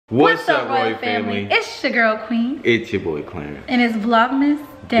What's up, Royal family? It's your girl, Queen. It's your boy, Clarence. And it's Vlogmas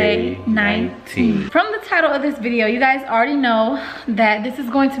Day 19. From the title of this video, you guys already know that this is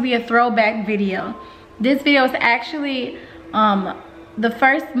going to be a throwback video. This video is actually the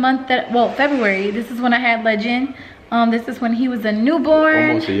first month that, well, February. This is when I had Legend. This is when he was a newborn.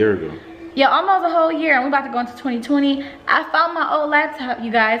 Almost a year ago. Yeah, almost a whole year, and we're about to go into 2020. I found my old laptop,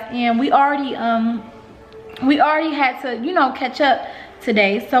 you guys, and we already had to, you know, catch up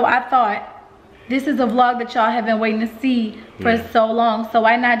today. So I thought this is a vlog that y'all have been waiting to see for so long. So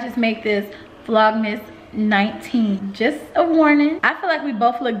why not just make this Vlogmas 19? Just a warning. I feel like we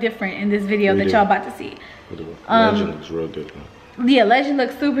both look different in this video that y'all about to see. Legend looks real different. Yeah, Legend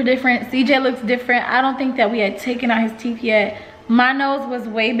looks super different. CJ looks different. I don't think that we had taken out his teeth yet. My nose was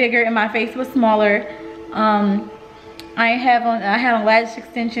way bigger and my face was smaller. I had on lash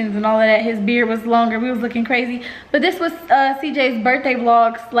extensions and all of that. His beard was longer. We was looking crazy. But this was CJ's birthday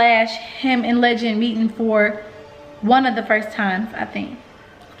vlog / him and Legend meeting for one of the first times, I think.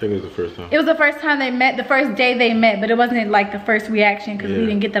 I think it was the first time. It was the first time they met, the first day they met, but it wasn't like the first reaction because we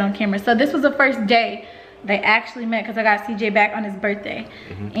didn't get that on camera. So this was the first day they actually met because I got CJ back on his birthday.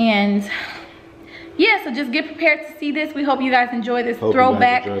 And yeah, so just get prepared to see this. We hope you guys enjoy this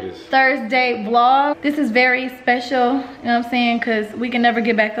throwback Thursday vlog. This is very special, you know what I'm saying, because we can never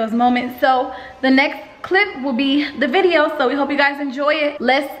get back those moments. So the next clip will be the video, so we hope you guys enjoy it.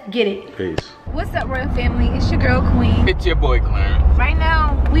 Let's get it. Peace. What's up, Royal family? It's your girl, Queen. It's your boy, Clarence. Right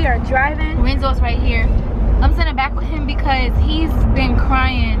now, we are driving. Renzo's right here. I'm sitting back with him because he's been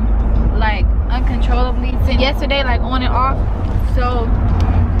crying like uncontrollably since yesterday, like on and off. So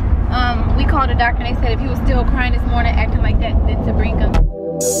we called the doctor and they said if he was still crying this morning acting like that, then to bring him.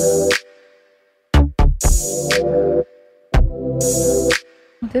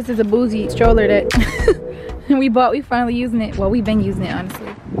 This is a bougie stroller that we bought. We finally using it. Well, we've been using it,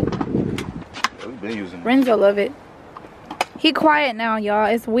 honestly. We've been using it. Renzo love it. He quiet now, y'all.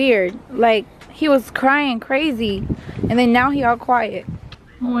 It's weird. Like, he was crying crazy and then now he all quiet.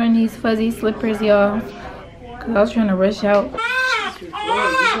 I'm wearing these fuzzy slippers, y'all, because I was trying to rush out.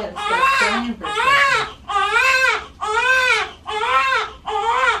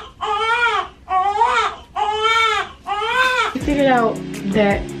 We figured out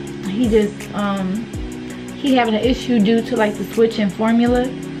that he just he having an issue due to like the switch in formula,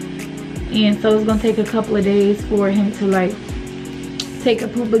 and so it's gonna take a couple of days for him to like take a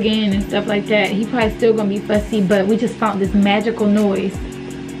poop again and stuff like that. He probably still gonna be fussy, but we just found this magical noise.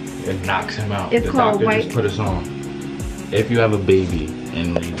 It knocks him out. It's called white. Just put us on. If you have a baby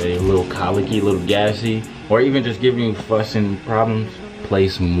and they're a little colicky, a little gassy, or even just giving you fussing problems, play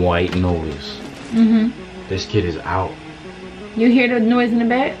some white noise. This kid is out. You hear the noise in the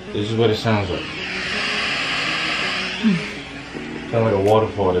back? This is what it sounds like. Sounds like a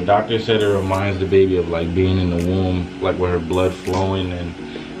waterfall. The doctor said it reminds the baby of like being in the womb, like with her blood flowing and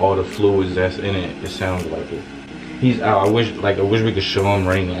all the fluids that's in it. It sounds like it. He's out. I wish we could show him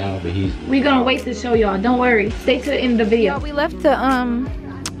right now, but we're gonna wait to show y'all. Don't worry. Stay to the end of the video. We left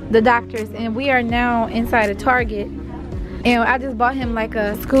the doctors and we are now inside a Target. And I just bought him like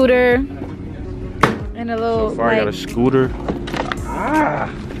a scooter and a little. So far, I got a scooter.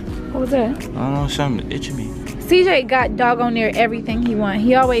 What was that? I don't know, something itching me. CJ got doggone near everything he wants.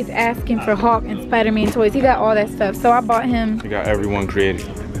 He always asking for Hawk and Spider-Man toys. He got all that stuff. So I bought him. We got everyone creative.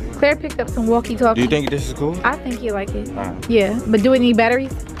 Claire picked up some walkie-talkies. Do you think this is cool? I think he like it. Yeah, but do it need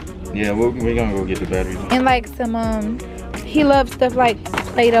batteries? Yeah, we're gonna go get the batteries. And like some, he loves stuff like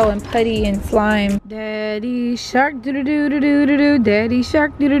Play-Doh and putty and slime. Daddy shark doo-doo-doo-doo-doo-doo. Daddy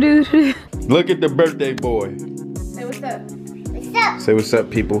shark doo-doo-doo-doo. Look at the birthday boy. Say what's up. What's up? Say what's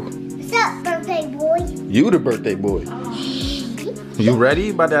up, people. What's up, birthday boy? You the birthday boy. You ready?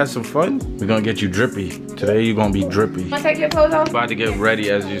 About to have some fun? We're gonna get you drippy. Today you're gonna be drippy. Wanna take your clothes off? About to get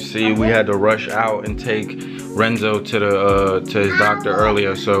ready. As you see, we had to rush out and take Renzo to his doctor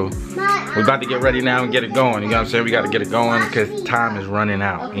earlier. So we're about to get ready now and get it going. You know what I'm saying? We gotta get it going because time is running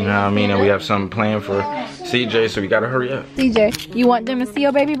out. You know what I mean? And we have something planned for CJ, so we gotta hurry up. CJ, you want them to see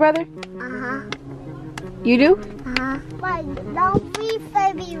your baby brother? You do? But don't leave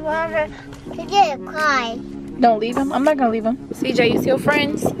baby brother to get a cry. Don't leave him. I'm not gonna leave him. CJ, you see your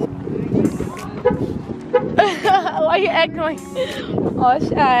friends? Why you acting like all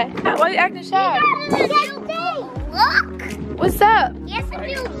shy? Why you acting shy? Look. What's up? He has a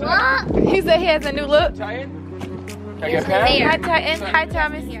new look. He said he has a new look. Hi, Titan. Hi,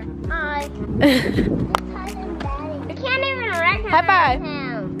 Thomas. Hi. I can't even recognize High five.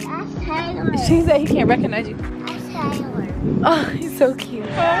 him. That's Taylor. She said he can't recognize you. That's Taylor. Oh, he's so cute.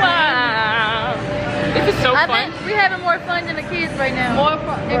 Oh, wow. This is so fun. I think we're having more fun than the kids right now. More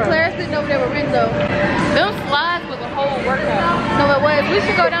fun. And Claire's sitting over there with Renzo. Those slides was a whole workout. No, it was. We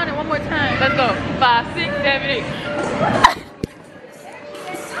should go down it one more time. Let's go. 5, 6, 7, 8.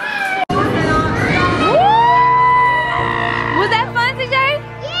 Was that fun, CJ?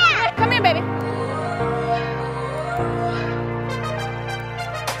 Yeah. Come here, baby.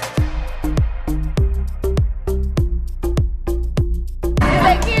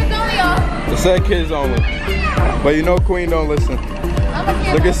 It said kids only. But you know Queen don't listen.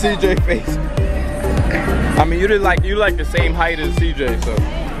 Look at CJ face. I mean you like the same height as CJ, so.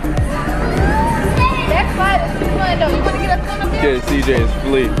 That's fine. It's too fun though. You wanna get up on Yeah, CJ is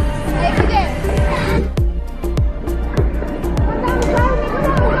flea. Hey, CJ.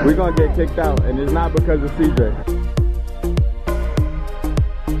 We're gonna get kicked out, and it's not because of CJ.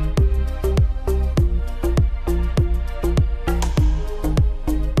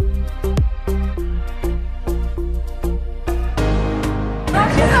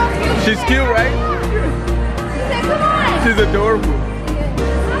 She's cute, right? Come on. She's adorable.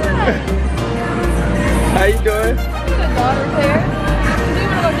 How you doing? Your daughter's here. Do you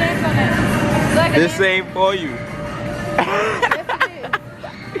wanna go dance on that? Like This ain't for you.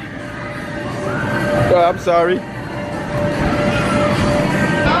 Oh, I'm sorry.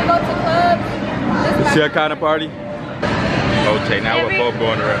 I'll go to clubs. It's your kind of party? Okay, now we're both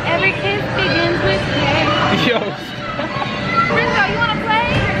going around. Every kiss begins with K. Yo. Rizzo, you wanna play?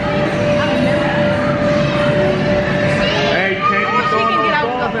 Hey, you can't be throwing those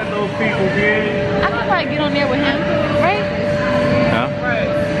balls at those people, kid. I could probably get on there with him, right? Huh?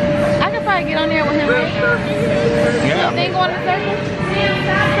 I could probably get on there with him, right? Yeah. They ain't going in a circle?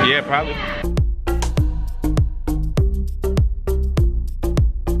 Yeah, probably.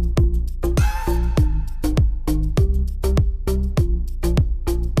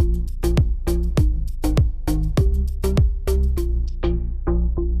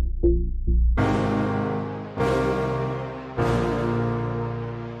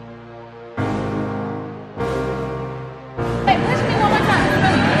 Hey, push me one more time.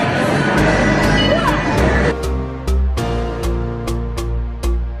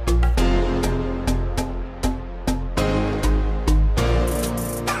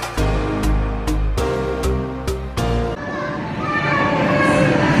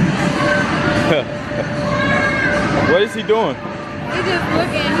 What is he doing? He's just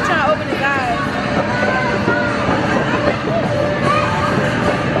looking. He's trying to open his eyes.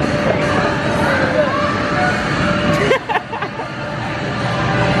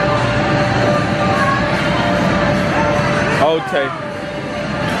 Okay.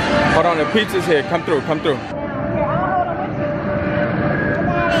 Hold on, the pizza's here. Come through, come through.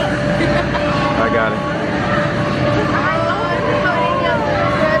 I got it.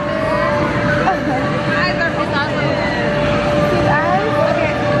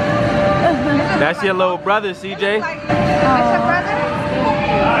 That's your little brother, CJ. That's your brother?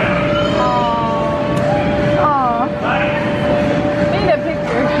 Aww. Need a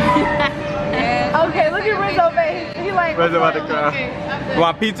picture. Okay, look at Rizzo's face. He like, Where's about to cry? You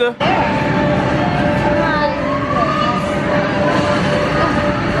want pizza?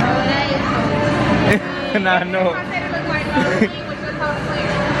 Nah, no.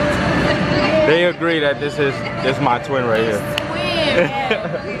 They agree that this is my twin right here.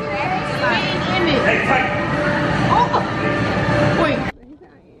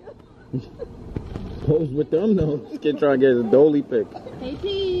 Pose with them though. This kid trying to get a dolly pic. Hey,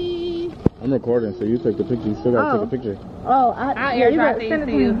 P. I'm recording, so you take the picture. You still gotta take a picture. Oh, I'll airdrop these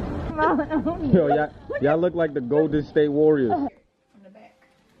to you. Yo, y'all look like the Golden State Warriors. From the back.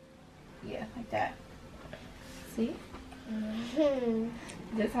 Yeah, like that. See?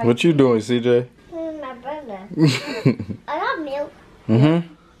 What you doing, CJ? My brother. I love milk.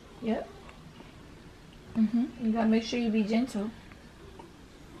 Mm-hmm. Yep. You gotta make sure you be gentle.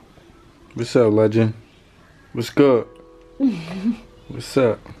 What's up, legend? What's good? What's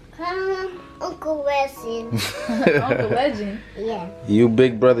up? Uncle Resin. Uncle Legend. Yeah. You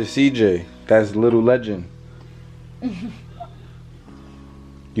big brother CJ. That's little legend.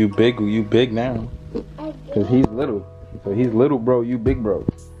 You big now. Cause he's little. So he's little bro, you big bro.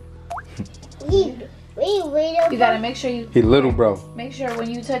 You gotta make sure you. He little bro. Make sure when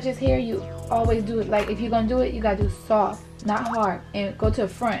you touch his hair, you always do it. Like if you're gonna do it, you gotta do soft, not hard, and go to the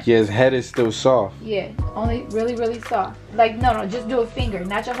front. Yeah, his head is still soft. Yeah, only really soft. Like no, just do a finger,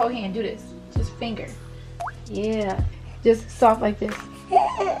 not your whole hand. Do this, just finger. Yeah, just soft like this.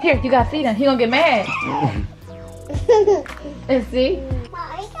 Here, you gotta feed him. He gonna get mad. And see?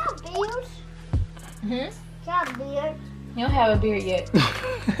 Mom, he got beard. Hmm. Got beard. You don't have a beard yet.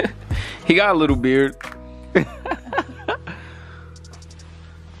 He got a little beard.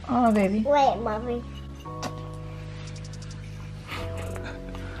 Oh, baby. Wait, mommy.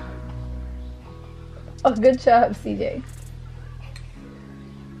 Oh, good job, CJ.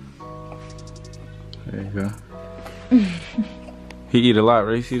 There you go. He eat a lot,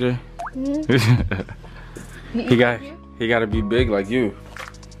 right, CJ? He got to be big like you.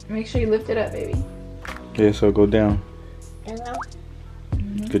 Make sure you lift it up, baby. Yeah, so go down. Hello?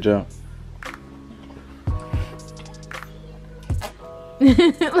 Good job.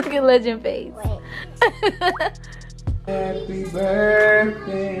 Look at Legend face. Wait. Happy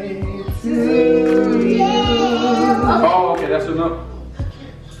birthday to you. Oh, okay, that's enough.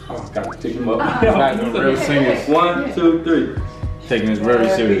 Oh, gotta take him up. That's real serious. 1, 2, 3. Taking this very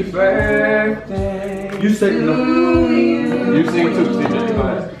serious. Happy birthday. You sing no. You sing too, CJ. Go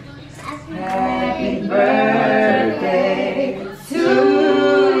ahead. Happy birthday to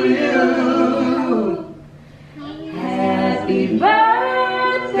you. Happy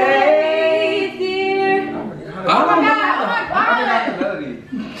birthday, dear. Oh my God!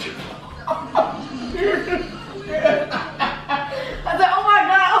 I said, oh my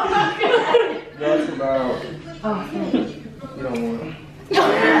God, oh my God. That's about. Oh, You don't want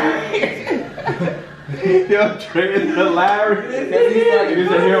Yo, Trey is hilarious.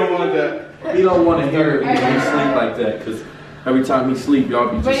 He don't want to hear it when he sleep like that, because every time he sleep, y'all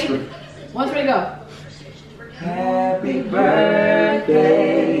be just Ready? Once we go. Happy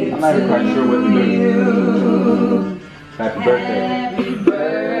birthday. I'm not even quite sure what to do. Happy birthday. Happy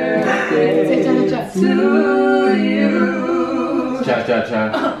birthday to you. Cha cha cha.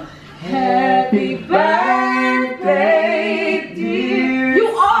 Happy birthday, dear. You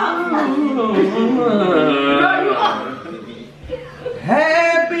off! Girl, you off!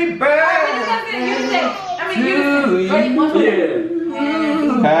 Happy birthday to you.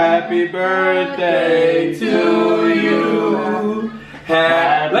 Happy birthday to you.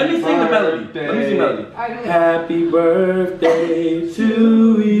 Let me sing the melody. Happy birthday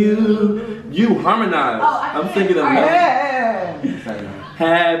to you. You harmonize. I'm thinking of melody.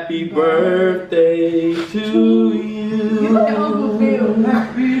 Happy birthday to you.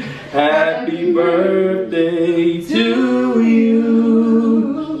 Happy birthday to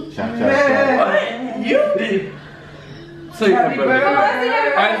you. What? You did. Say happy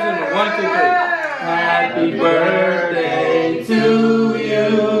birthday. One, two, three. Happy birthday to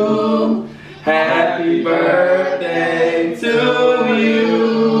you. Happy birthday to you.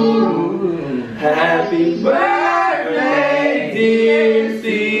 Happy birthday, dear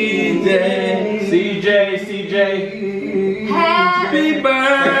CJ. CJ. Happy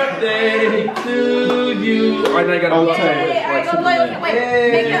birthday to you. Alright, now I gotta go time.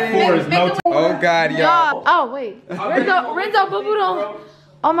 Oh God, y'all. Oh, wait. Renzo Boo Boo don't.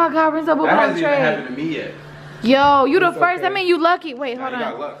 Oh my God, Renzo Boo Boo That don't hasn't even trade. happened to me yet. Yo, you the first. I mean, you lucky. Wait, hold You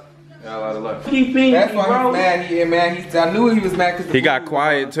got on. luck. You got a lot of luck. That's why he's mad. I knew he was mad because He got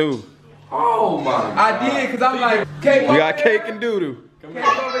quiet too. Oh my! I did because I'm like, cake. We got cake and doodoo. Cake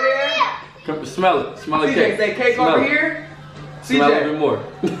over there. Come smell it. Smell the CJ, cake. say cake Smell over it. here. Smell it even more.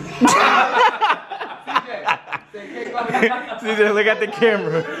 CJ, say cake over here. CJ, look at the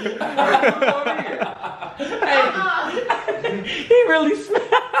camera. He really smells.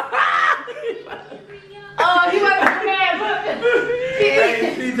 Oh, you want to be mad.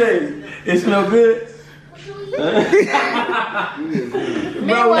 Hey, CJ, it smell good?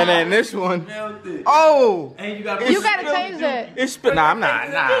 And then this one. Oh! And You gotta change that. It's nah, I'm not.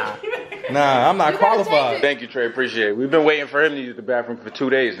 Nah, I'm not qualified. Thank you, Trey. Appreciate it. We've been waiting for him to use the bathroom for 2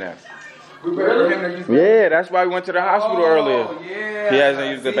 days now. Yeah, that's why we went to the hospital earlier. Yeah. He hasn't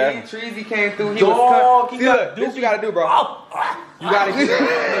used the bathroom. Treasy came through. He was cut. See, look, this you gotta do, bro. You gotta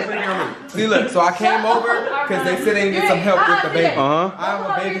get See, look, so I came over because they said they need some help with the baby. I'm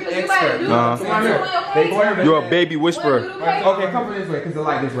a baby expert. You're a baby whisperer. Okay, come from this way because the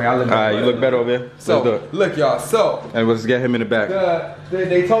light this way. I look Alright, you look better over here. Let's do So, it. look, y'all. So, And let's get him in the back.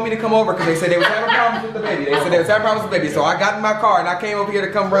 they told me to come over because they said they was having problems with the baby. They said they was having problems with the baby. So I got in my car and I came over here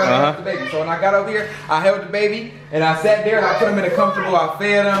to come run and help the baby. So when I got over here, I held the baby and I sat there and I put him in a comfortable. I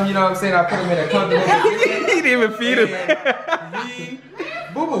fed him, you know what I'm saying? I put him in a comfortable position. He didn't even feed him. He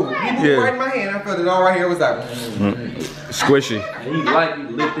boo-boo. He boo right in my hand. I felt it all right here. What's that? Squishy. He like he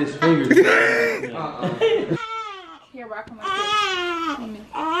licked his fingers. Here, rock him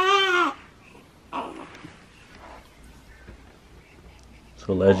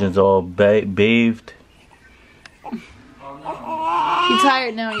So Legend's all bathed. He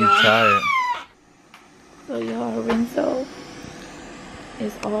tired now, y'all. Tired. So y'all, Renzo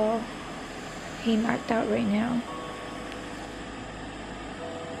is all, he knocked out right now.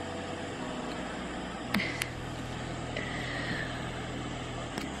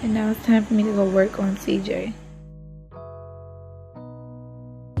 And now it's time for me to go work on CJ.